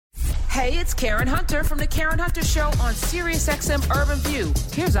Hey, it's Karen Hunter from The Karen Hunter Show on SiriusXM Urban View.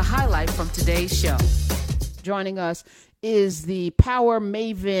 Here's a highlight from today's show. Joining us is the power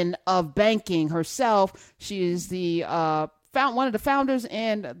maven of banking herself. She is the one of the founders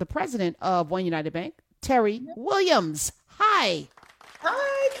and the president of One United Bank, Teri Williams. Hi.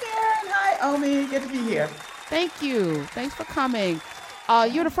 Hi, Karen. Hi, Omi. Good to be here. Thank you. Thanks for coming.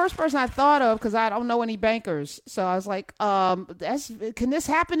 You're the first person I thought of because I don't know any bankers. So I was like, can this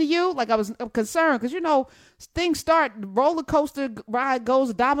happen to you? Like, I'm concerned because, things start, roller coaster ride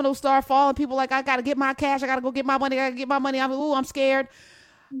goes, dominoes start falling. People like, I got to get my cash. I got to go get my money. I'm scared.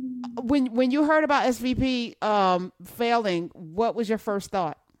 When you heard about SVP failing, what was your first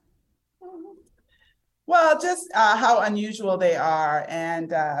thought? Well, just how unusual they are. And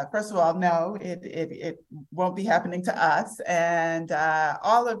first of all, no, it won't be happening to us. And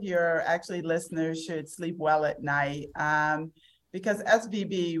all of your listeners should sleep well at night because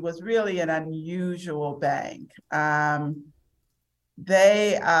SVB was really an unusual bank.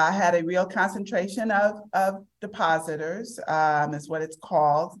 They had a real concentration of depositors, is what it's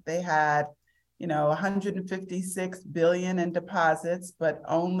called. They had, 156 billion in deposits, but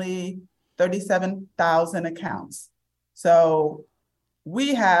only 37,000 accounts. So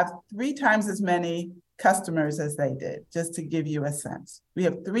we have 3 times as many customers as they did, just to give you a sense. We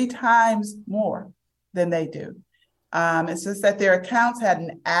have 3 times more than they do. It's just that their accounts had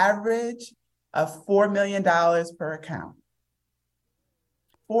an average of $4 million per account.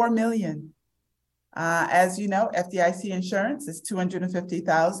 $4 million. As you know, FDIC insurance is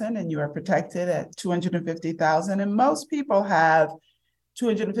 $250,000 and you are protected at $250,000. And most people have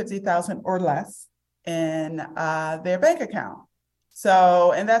 $250,000 or less in their bank account.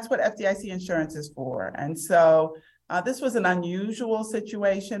 So, and that's what FDIC insurance is for. And so this was an unusual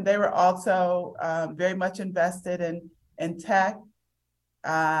situation. They were also very much invested in tech.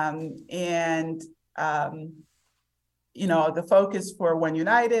 The focus for One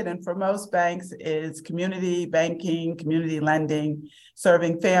United and for most banks is community banking, community lending,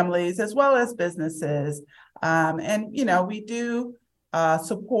 serving families as well as businesses. We do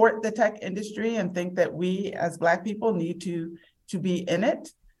support the tech industry and think that we as Black people need to be in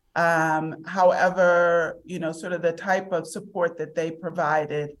it. However, sort of the type of support that they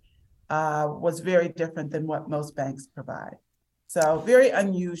provided was very different than what most banks provide. So very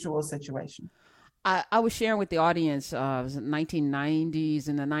unusual situation. I was sharing with the audience, it was in the 1990s.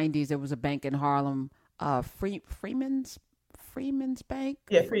 In the 90s, there was a bank in Harlem, Freeman's Bank?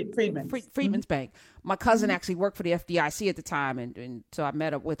 Yeah, Freedman's. Freedman's Bank. My cousin actually worked for the FDIC at the time, and so I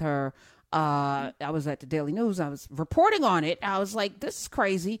met up with her. I was at the Daily News. I was reporting on it. I was like, this is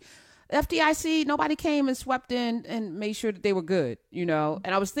crazy. FDIC, nobody came and swept in and made sure that they were good, And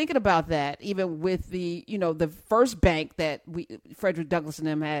I was thinking about that, even with the first bank that Frederick Douglass and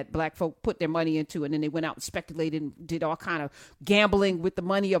them had Black folk put their money into, and then they went out and speculated and did all kind of gambling with the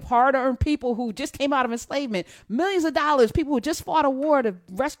money of hard-earned people who just came out of enslavement, millions of dollars, people who just fought a war to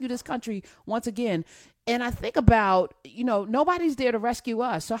rescue this country once again. And I think about, nobody's there to rescue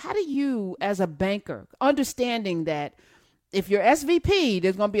us. So how do you, as a banker, understanding that if you're SVP,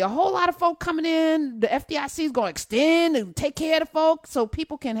 there's going to be a whole lot of folk coming in. The FDIC is going to extend and take care of the folk so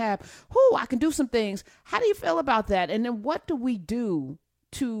people can have, I can do some things. How do you feel about that? And then what do we do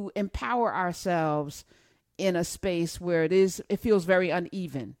to empower ourselves in a space where it feels very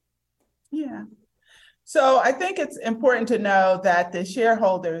uneven? Yeah. So I think it's important to know that the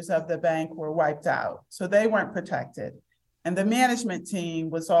shareholders of the bank were wiped out. So they weren't protected. And the management team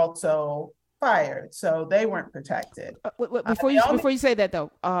was also fired, so they weren't protected. Before you say that though,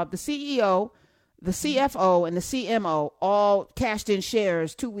 the CEO, the CFO, and the CMO all cashed in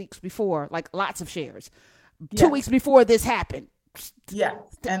shares 2 weeks before, like lots of shares, 2 weeks before this happened. Yeah,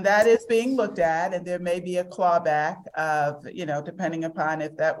 and that is being looked at, and there may be a clawback of, depending upon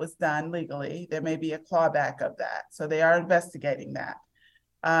if that was done legally, there may be a clawback of that. So they are investigating that.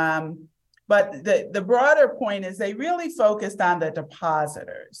 But the broader point is they really focused on the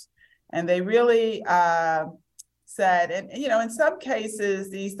depositors. And they really said, and, in some cases,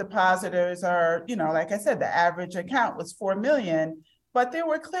 these depositors are, like I said, the average account was 4 million, but there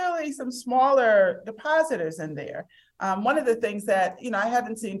were clearly some smaller depositors in there. One of the things that, I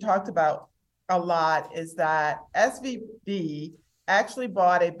haven't seen talked about a lot is that SVB actually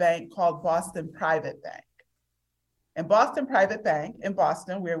bought a bank called Boston Private Bank. And Boston Private Bank in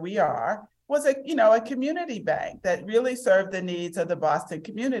Boston, where we are, was a community bank that really served the needs of the Boston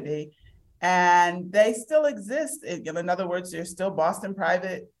community. And they still exist. In other words, there's still Boston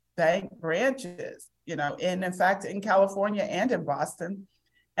Private Bank branches, in fact, in California and in Boston.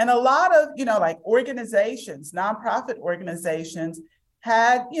 And a lot of, organizations, nonprofit organizations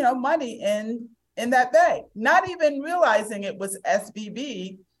had, money in that bank, not even realizing it was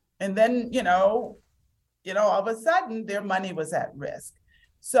SVB. And then, all of a sudden their money was at risk.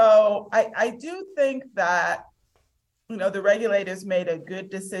 So I do think that, the regulators made a good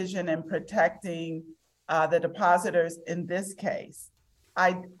decision in protecting the depositors in this case.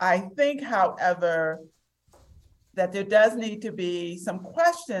 I think, however, that there does need to be some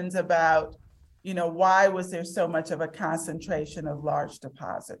questions about, why was there so much of a concentration of large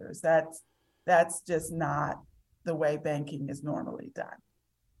depositors? That's just not the way banking is normally done.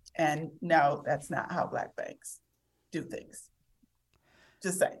 And no, that's not how Black banks do things.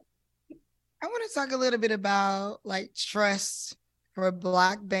 Just saying. I want to talk a little bit about like trust for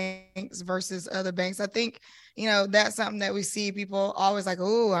Black banks versus other banks. I think, that's something that we see people always like,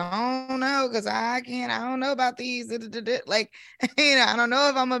 oh, I don't know, because I don't know about these. Like, I don't know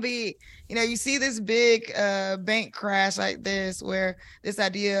if I'm going to be, you see this big bank crash like this, where this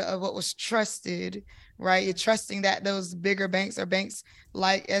idea of what was trusted, right? You're trusting that those bigger banks or banks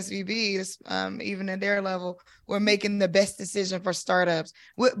like SVB, even at their level, were making the best decision for startups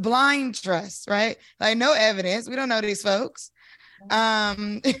with blind trust, right? Like no evidence. We don't know these folks.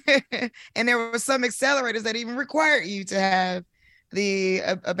 And there were some accelerators that even required you to have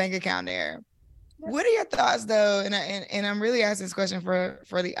a bank account there. What are your thoughts though? And I'm really asking this question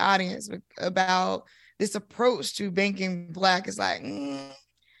for the audience about this approach to banking Black. Is like,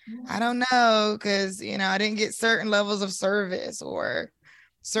 I don't know, because I didn't get certain levels of service or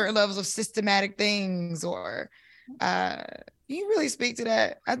certain levels of systematic things, or can you really speak to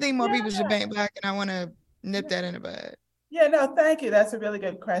that? I think more people should bank Black, and I want to nip that in the bud. Yeah, no, thank you. That's a really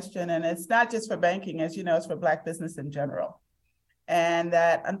good question. And it's not just for banking, as you know, it's for Black business in general. And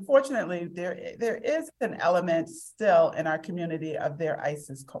that unfortunately, there is an element still in our community of their ice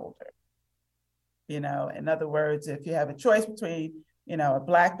is colder. In other words, if you have a choice between, a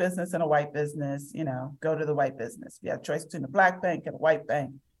Black business and a white business, go to the white business. If you have a choice between a Black bank and a white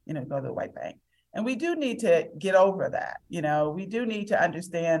bank, go to the white bank. And we do need to get over that. We do need to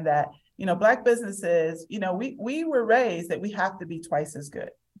understand that, Black businesses, we were raised that we have to be twice as good.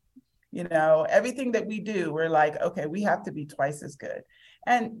 Everything that we do, we're like, okay, we have to be twice as good.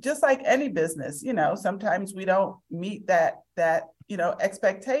 And just like any business, sometimes we don't meet that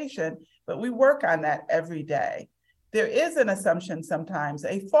expectation, but we work on that every day. There is an assumption sometimes,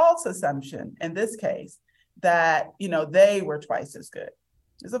 a false assumption in this case, that, they were twice as good.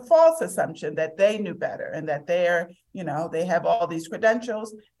 It's a false assumption that they knew better and that they have all these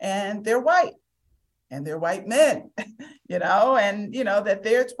credentials and they're white and they're white men, and, that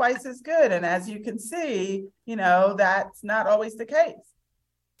they're twice as good. And as you can see, that's not always the case.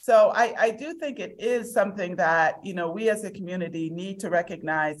 So I do think it is something that, we as a community need to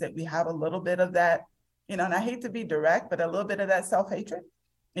recognize that we have a little bit of that, and I hate to be direct, but a little bit of that self-hatred,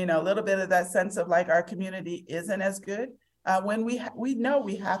 a little bit of that sense of like our community isn't as good. When we know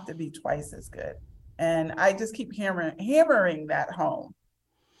we have to be twice as good. And I just keep hammering that home.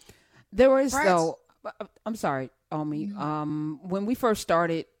 There was, though, I'm sorry, Omi. When we first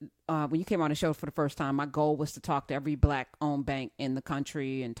started, when you came on the show for the first time, my goal was to talk to every Black-owned bank in the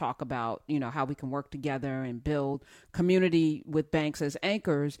country and talk about, how we can work together and build community with banks as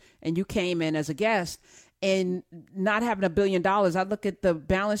anchors. And you came in as a guest. And not having $1 billion, I look at the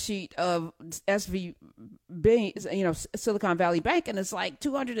balance sheet of SVB, Silicon Valley Bank, and it's like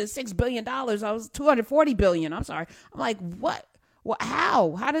 $206 billion. I was $240 billion. I'm sorry. I'm like, what?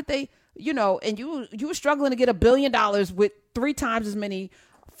 How? How did they? And you were struggling to get $1 billion with 3 times as many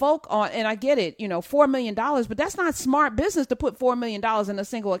folk on. And I get it, $4 million, but that's not smart business to put $4 million in a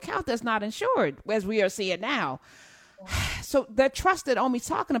single account that's not insured, as we are seeing now. So that trust that Omi's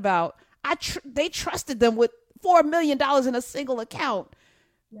talking about. They trusted them with $4 million in a single account.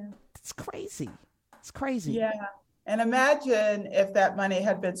 Yeah. It's crazy. It's crazy. Yeah. And imagine if that money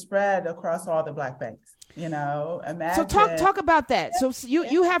had been spread across all the Black banks, imagine. So talk about that. So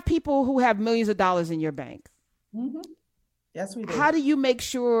you have people who have millions of dollars in your bank. Mm-hmm. Yes, we do. How do you make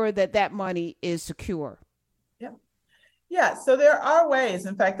sure that money is secure? Yeah, so there are ways.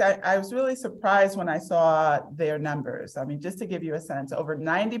 In fact, I was really surprised when I saw their numbers. I mean, just to give you a sense, over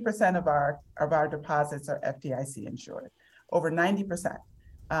 90% of our deposits are FDIC insured, over 90%.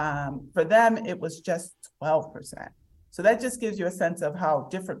 For them, it was just 12%. So that just gives you a sense of how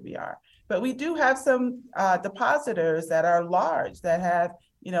different we are. But we do have some depositors that are large, that have,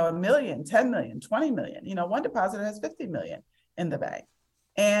 $1 million, 10 million, 20 million. One depositor has 50 million in the bank.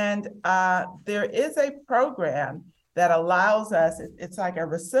 And there is a program that allows us, it's like a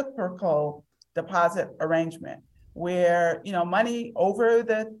reciprocal deposit arrangement where, money over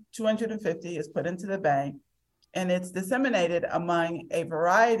the 250 is put into the bank. and it's disseminated among a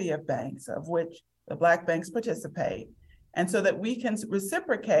variety of banks, of which the Black banks participate. And so that we can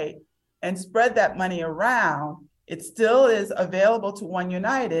reciprocate and spread that money around, it still is available to One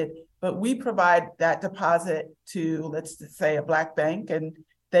United, but we provide that deposit to, let's say, a Black bank, and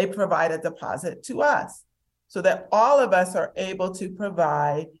they provide a deposit to us, so that all of us are able to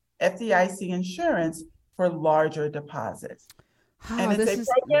provide FDIC insurance for larger deposits. And it's a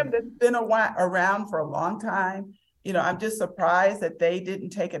program that's been around for a long time. I'm just surprised that they didn't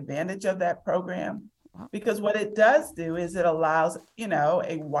take advantage of that program, because what it does do is it allows,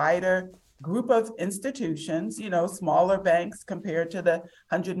 a wider group of institutions, smaller banks compared to the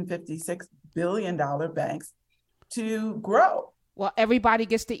 $156 billion banks, to grow. Well, everybody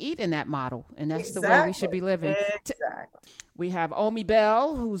gets to eat in that model, and that's the way we should be living. Exactly. We have Omi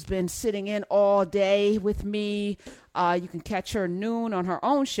Bell, who's been sitting in all day with me. You can catch her noon on her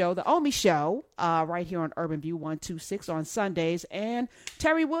own show, The Omi Show, right here on Urban View 126 on Sundays. And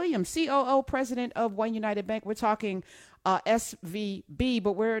Teri Williams, COO, president of One United Bank. We're talking SVB,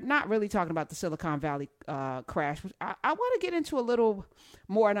 but we're not really talking about the Silicon Valley crash. I want to get into a little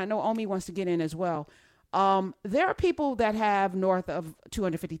more, and I know Omi wants to get in as well. There are people that have north of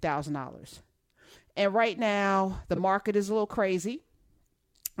 $250,000. And right now, the market is a little crazy.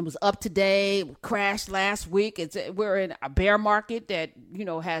 It was up today, crashed last week. We're in a bear market that,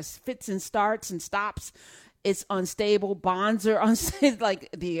 has fits and starts and stops. It's unstable. Bonds are unstable. Like,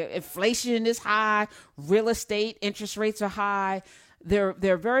 the inflation is high. Real estate interest rates are high. There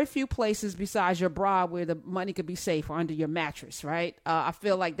are very few places besides your bra where the money could be safe, or under your mattress, right? I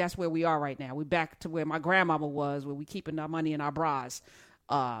feel like that's where we are right now. We're back to where my grandmama was, where we keeping our money in our bras.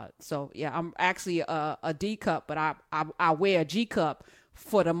 So yeah, I'm actually a D cup, but I wear a G cup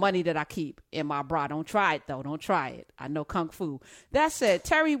for the money that I keep in my bra. Don't try it though. Don't try it. I know Kung Fu. That said,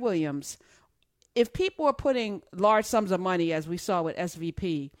 Teri Williams, if people are putting large sums of money, as we saw with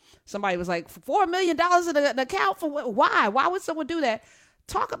SVP, somebody was like, $4 million in an account for what? Why? Why would someone do that?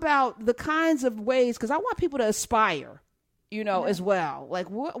 Talk about the kinds of ways, because I want people to aspire, as well. Like,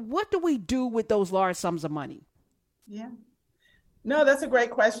 what do we do with those large sums of money? Yeah. No, that's a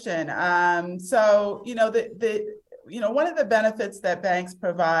great question. So, one of the benefits that banks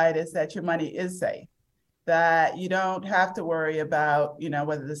provide is that your money is safe, that you don't have to worry about,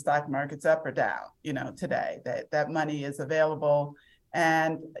 whether the stock market's up or down, today, that money is available.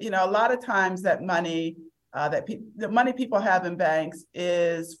 And, a lot of times that money, the money people have in banks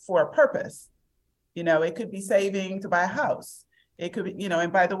is for a purpose. It could be saving to buy a house. It could be,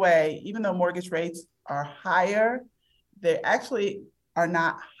 and by the way, even though mortgage rates are higher, they actually are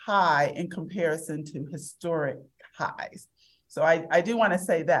not high in comparison to historic highs. So I do want to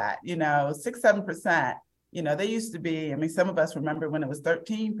say that, 6-7%, they used to be, some of us remember when it was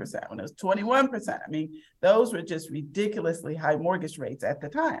 13%, when it was 21%. Those were just ridiculously high mortgage rates at the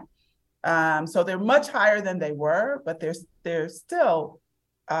time. So they're much higher than they were, but they're still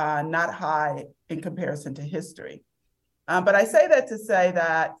not high in comparison to history. But I say that to say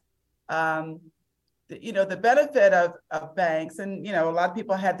that, the benefit of banks, and, a lot of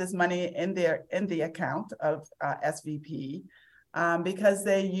people had this money in the account of SVP because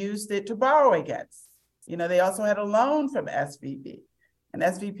they used it to borrow against. They also had a loan from SVB, and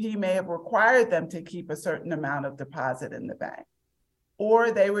SVP may have required them to keep a certain amount of deposit in the bank,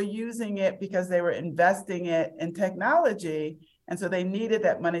 or they were using it because they were investing it in technology. And so they needed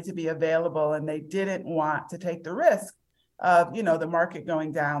that money to be available, and they didn't want to take the risk of, the market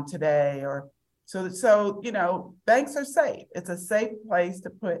going down today. So, banks are safe. It's a safe place to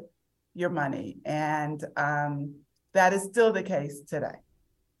put your money. And that is still the case today.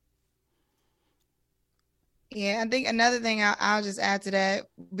 Yeah, I think another thing I'll just add to that,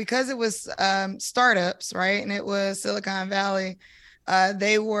 because it was startups, right? And it was Silicon Valley.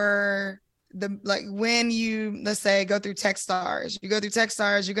 They were when you, let's say, go through Techstars, you're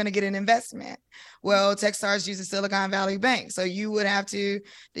going to get an investment. Well, Techstars uses Silicon Valley Bank. So you would have to,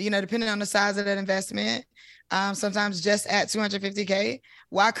 depending on the size of that investment, sometimes just at $250K.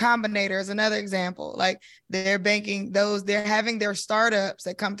 Y Combinator is another example. Like, they're having their startups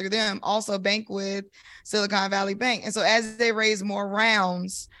that come through them also bank with Silicon Valley Bank. And so as they raise more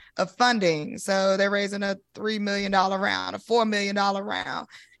rounds of funding, so they're raising a $3 million round, a $4 million round,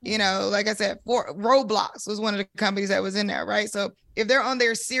 like I said, Roblox was one of the companies that was in there, right? So if they're on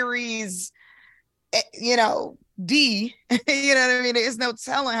their series, D, you know what I mean? There's no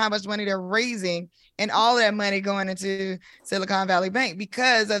telling how much money they're raising, and all that money going into Silicon Valley Bank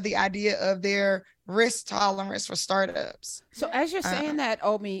because of the idea of their risk tolerance for startups. So as you're saying that,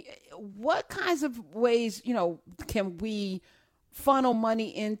 Omi, what kinds of ways, can we funnel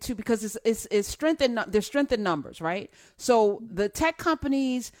money into, because it's strengthened, there's strength in numbers, right? So the tech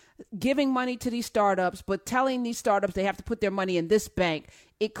companies giving money to these startups, but telling these startups they have to put their money in this bank,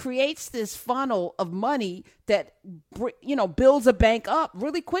 it creates this funnel of money that, you know, builds a bank up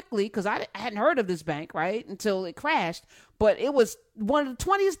really quickly, because I hadn't heard of this bank, right, until it crashed. But it was one of the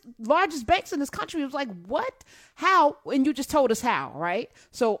 20th largest banks in this country. It was like, what? How? And you just told us how, right?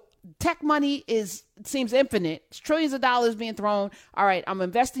 So tech money seems infinite. It's trillions of dollars being thrown. All right, I'm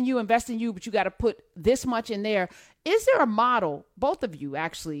investing you, but you got to put this much in there. Is there a model, both of you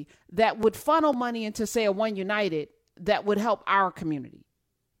actually, that would funnel money into, say, a One United that would help our community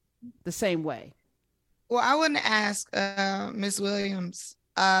the same way? Well, I want to ask Ms. Williams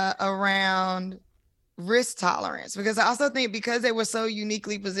around risk tolerance, because I also think because they were so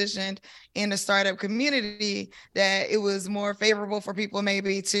uniquely positioned in the startup community that it was more favorable for people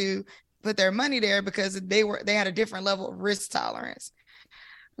maybe to put their money there because they had a different level of risk tolerance.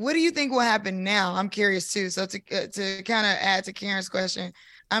 What do you think will happen now? I'm curious too. So to kind of add to Karen's question,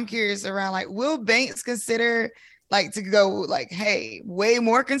 I'm curious around, like, will banks consider like to go like, hey, way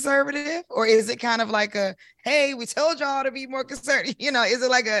more conservative? Or is it kind of like a, hey, we told y'all to be more conservative? You know, is it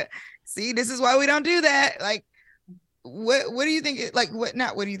like a, see, this is why we don't do that? Like, what do you think? Like,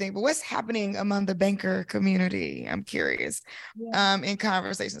 not what do you think, but what's happening among the banker community? I'm curious, in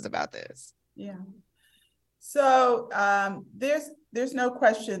conversations about this. Yeah. So there's no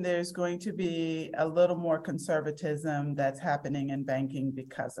question there's going to be a little more conservatism that's happening in banking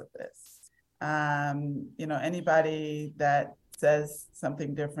because of this. You know, anybody that says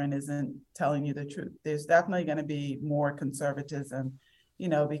something different isn't telling you the truth. There's definitely going to be more conservatism, you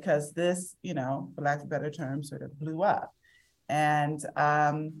know, because this, you know, for lack of a better term, sort of blew up. And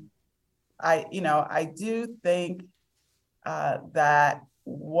I do think that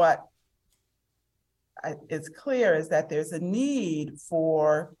what is clear is that there's a need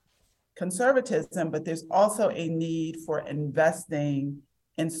for conservatism, but there's also a need for investing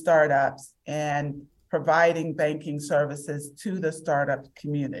in startups and providing banking services to the startup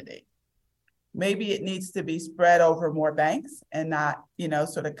community. Maybe it needs to be spread over more banks and not, you know,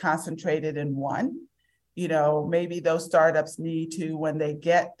 sort of concentrated in one. You know, maybe those startups need to, when they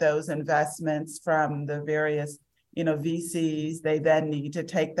get those investments from the various, you know, VCs, they then need to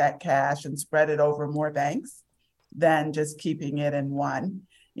take that cash and spread it over more banks than just keeping it in one.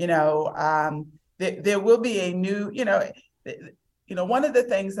 You know, there will be a new, one of the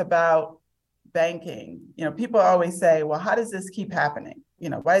things about banking, you know, people always say, well, how does this keep happening? You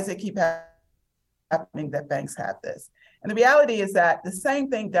know, why does it keep happening that banks have this? And the reality is that the same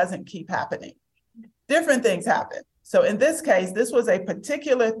thing doesn't keep happening. Different things happen. So in this case, this was a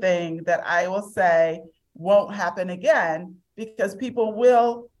particular thing that I will say won't happen again, because people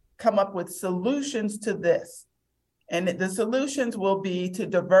will come up with solutions to this. And the solutions will be to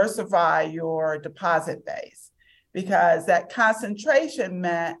diversify your deposit base, because that concentration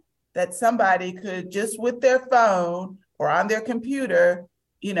meant that somebody could just with their phone or on their computer,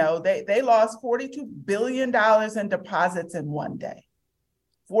 you know, they lost $42 billion in deposits in one day.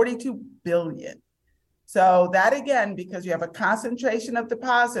 42 billion. So that, again, because you have a concentration of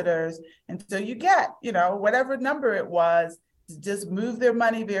depositors, and so you get, you know, whatever number it was, to just move their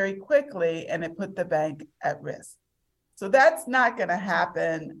money very quickly, and it put the bank at risk. So that's not going to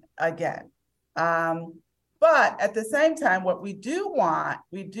happen again. But at the same time, what we do want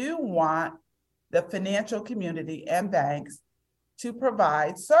the financial community and banks to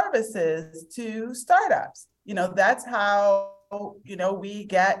provide services to startups. You know, that's how, you know, we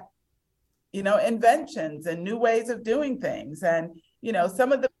get, you know, inventions and new ways of doing things. And, you know,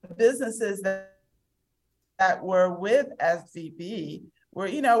 some of the businesses that were with SVB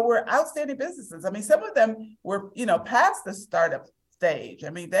were outstanding businesses. I mean, some of them were, you know, past the startup stage.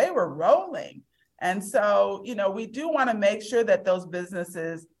 I mean, they were rolling. And so, you know, we do want to make sure that those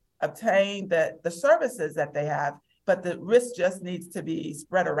businesses obtain the services that they have, but the risk just needs to be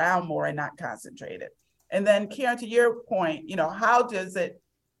spread around more and not concentrated. And then, Karen, to your point, you know, how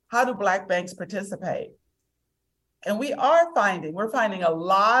do Black banks participate? And we're finding a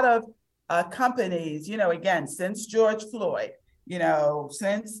lot of companies, you know, again, since George Floyd, you know,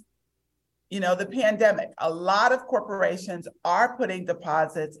 since, you know, the pandemic, a lot of corporations are putting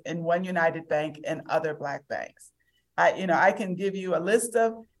deposits in One United Bank and other Black banks. I can give you a list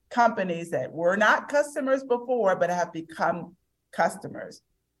of companies that were not customers before, but have become customers.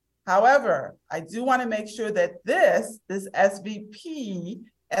 However, I do want to make sure that this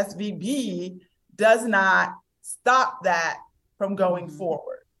SVB does not stop that from going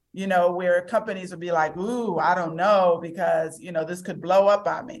forward. You know, where companies will be like, ooh, I don't know, because, you know, this could blow up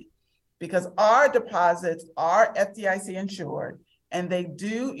on me. because our deposits are FDIC insured, and they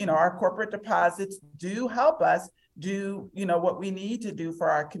do, our corporate deposits do help us do, what we need to do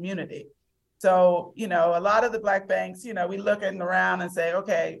for our community. So, a lot of the Black banks, we looking around and say,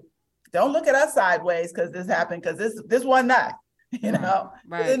 okay, don't look at us sideways because this happened, because this wasn't us,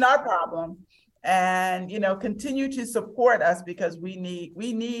 Right. It's not our problem. And, continue to support us, because we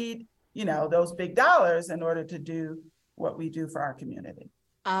need, those big dollars in order to do what we do for our community.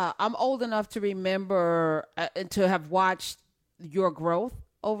 I'm old enough to remember to have watched your growth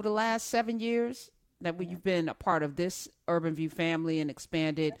over the last 7 years that you've been a part of this Urban View family and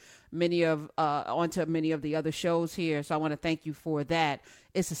expanded onto many of the other shows here. So I want to thank you for that.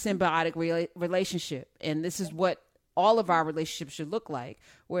 It's a symbiotic relationship, and this is what all of our relationships should look like,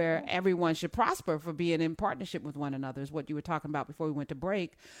 where everyone should prosper for being in partnership with one another, is what you were talking about before we went to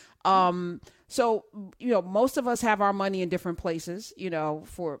break. So, most of us have our money in different places,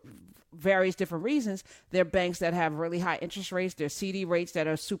 for various different reasons. There are banks that have really high interest rates. There are CD rates that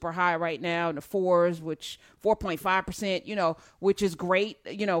are super high right now in the fours, which 4.5%, which is great,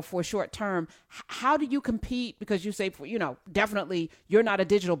 for short term. How do you compete? Because you say, definitely you're not a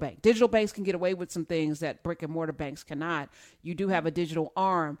digital bank. Digital banks can get away with some things that brick and mortar banks cannot. You do have a digital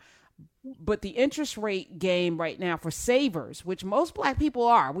arm. But the interest rate game right now for savers, which most Black people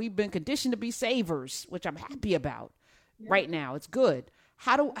are, we've been conditioned to be savers, which I'm happy about right now. It's good.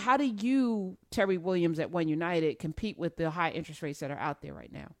 How do you, Teri Williams at One United, compete with the high interest rates that are out there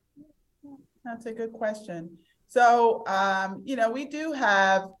right now? That's a good question. So, we do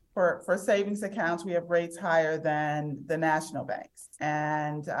have, for savings accounts, we have rates higher than the national banks,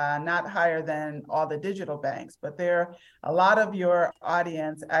 and not higher than all the digital banks. But a lot of your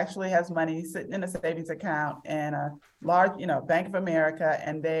audience actually has money sitting in a savings account in a large, Bank of America,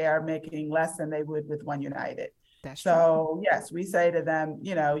 and they are making less than they would with One United. That's so true. Yes, we say to them,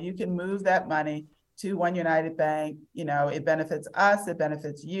 you can move that money to One United Bank. It benefits us, it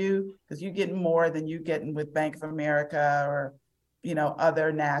benefits you, because you're getting more than you're getting with Bank of America or,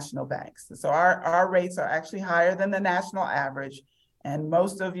 other national banks. So our rates are actually higher than the national average. And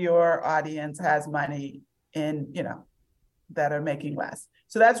most of your audience has money in, that are making less.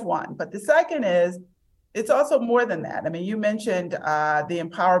 So that's one. But the second is, it's also more than that. I mean, you mentioned the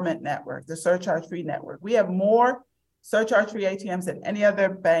Empowerment Network, the surcharge-free network. We have more surcharge-free ATMs than any other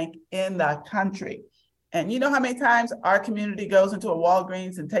bank in the country. And you know how many times our community goes into a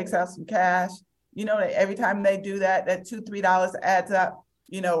Walgreens and takes out some cash? That every time they do that, that $2, $3 adds up,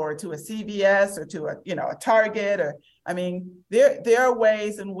 or to a CVS or to a Target, there are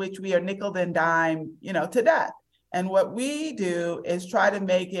ways in which we are nickel and dime, to death. And what we do is try to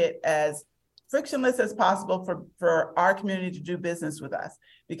make it as frictionless as possible for our community to do business with us.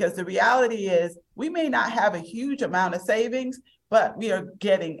 Because the reality is, we may not have a huge amount of savings, but we are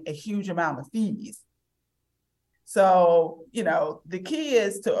getting a huge amount of fees. So, the key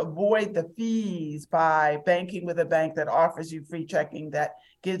is to avoid the fees by banking with a bank that offers you free checking, that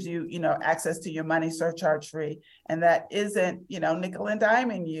gives you, access to your money surcharge free, and that isn't, nickel and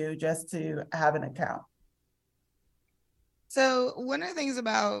diming you just to have an account. So one of the things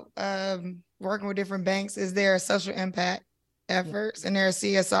about working with different banks is their social impact efforts and their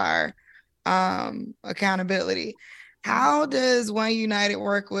CSR accountability. How does One United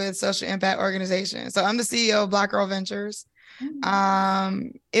work with social impact organizations? So I'm the CEO of Black Girl Ventures. If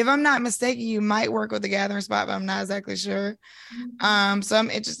I'm not mistaken, you might work with the Gathering Spot, but I'm not exactly sure. So I'm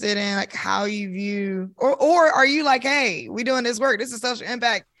interested in like how you view, or are you like, hey, we doing this work. This is social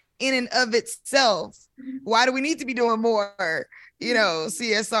impact in and of itself. Why do we need to be doing more,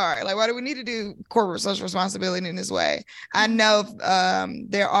 CSR? Like, why do we need to do corporate social responsibility in this way? I know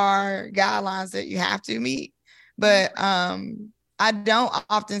there are guidelines that you have to meet, but I don't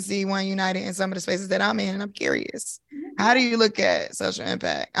often see One United in some of the spaces that I'm in, and I'm curious. How do you look at social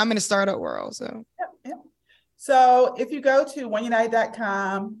impact? I'm in the startup world, so. Yep. So if you go to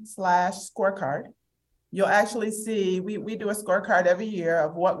oneunited.com/scorecard, you'll actually see we do a scorecard every year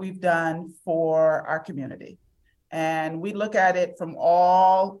of what we've done for our community. And we look at it from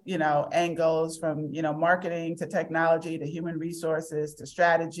all, angles, from, marketing to technology to human resources to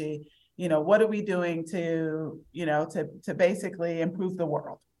strategy. What are we doing to basically improve the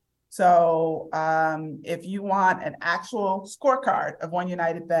world? So if you want an actual scorecard of One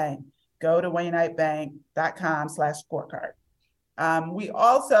United Bank, go to oneunitedbank.com/scorecard. We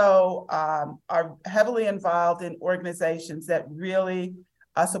also are heavily involved in organizations that really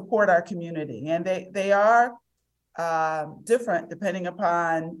support our community, and they are different depending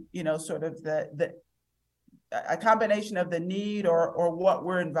upon sort of a combination of the need or what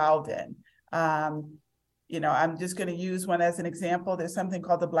we're involved in. I'm just going to use one as an example. There's something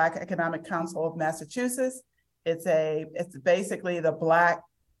called the Black Economic Council of Massachusetts. It's basically the Black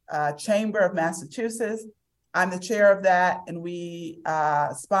Chamber of Massachusetts. I'm the chair of that, and we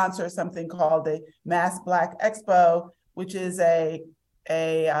sponsor something called the Mass Black Expo, which is a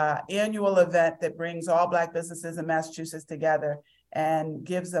annual event that brings all Black businesses in Massachusetts together and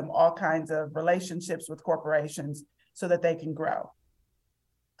gives them all kinds of relationships with corporations so that they can grow.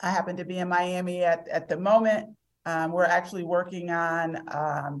 I happen to be in Miami at the moment. We're actually working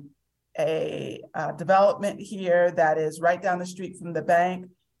on a development here that is right down the street from the bank.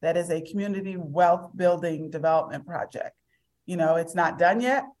 That is a community wealth building development project. It's not done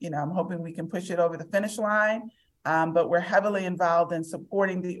yet. I'm hoping we can push it over the finish line, but we're heavily involved in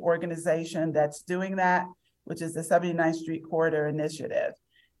supporting the organization that's doing that, which is the 79th Street Corridor Initiative.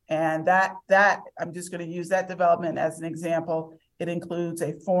 And that I'm just going to use that development as an example. It includes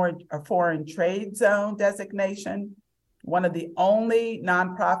a foreign trade zone designation, one of the only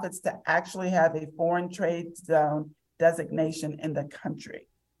nonprofits to actually have a foreign trade zone designation in the country.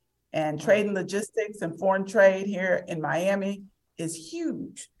 And trade and logistics and foreign trade here in Miami is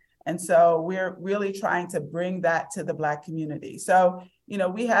huge. And so we're really trying to bring that to the Black community. So,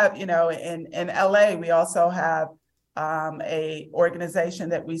 we have, in LA, we also have a organization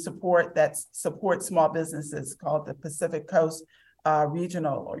that we support that supports small businesses called the Pacific Coast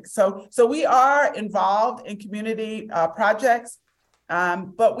Regional. So we are involved in community projects,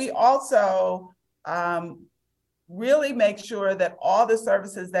 but we also really make sure that all the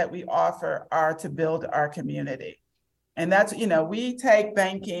services that we offer are to build our community. And that's, we take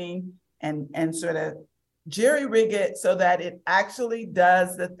banking and sort of jerry rig it so that it actually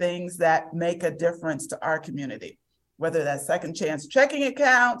does the things that make a difference to our community, whether that's second chance checking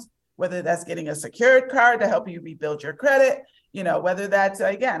accounts, whether that's getting a secured card to help you rebuild your credit, whether that's,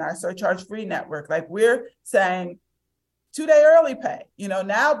 again, our surcharge-free network. Like we're saying 2-day early pay,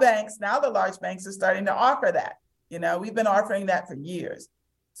 now the large banks are starting to offer that. We've been offering that for years.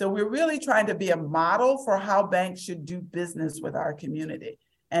 So we're really trying to be a model for how banks should do business with our community.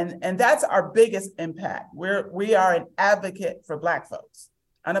 And that's our biggest impact. We are an advocate for Black folks,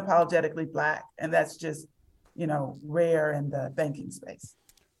 unapologetically Black. And that's just, rare in the banking space.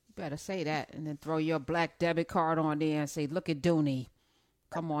 You better say that and then throw your Black debit card on there and say, look at Dooney.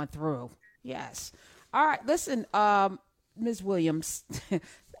 Come on through. Yes. All right. Listen, Ms. Williams,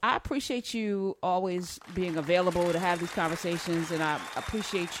 I appreciate you always being available to have these conversations, and I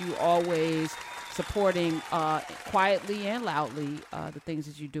appreciate you always supporting quietly and loudly the things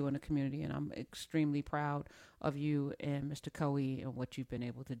that you do in the community, and I'm extremely proud of you and Mr. COO and what you've been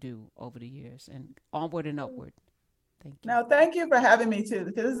able to do over the years, and onward and upward. Thank you. No, thank you for having me too,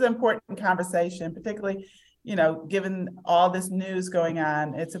 because this is an important conversation, particularly, given all this news going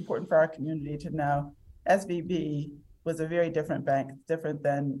on. It's important for our community to know SVB was a very different bank, different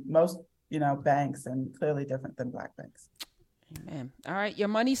than most, banks, and clearly different than Black banks. Amen. All right. Your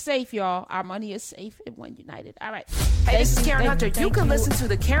money's safe, y'all. Our money is safe in One United. All right. Hey, this is Karen Hunter. You can listen to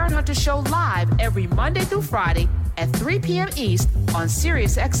the Karen Hunter Show live every Monday through Friday at 3 p.m. East on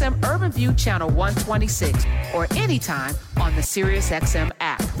SiriusXM Urban View Channel 126 or anytime on the SiriusXM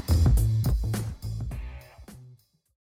app.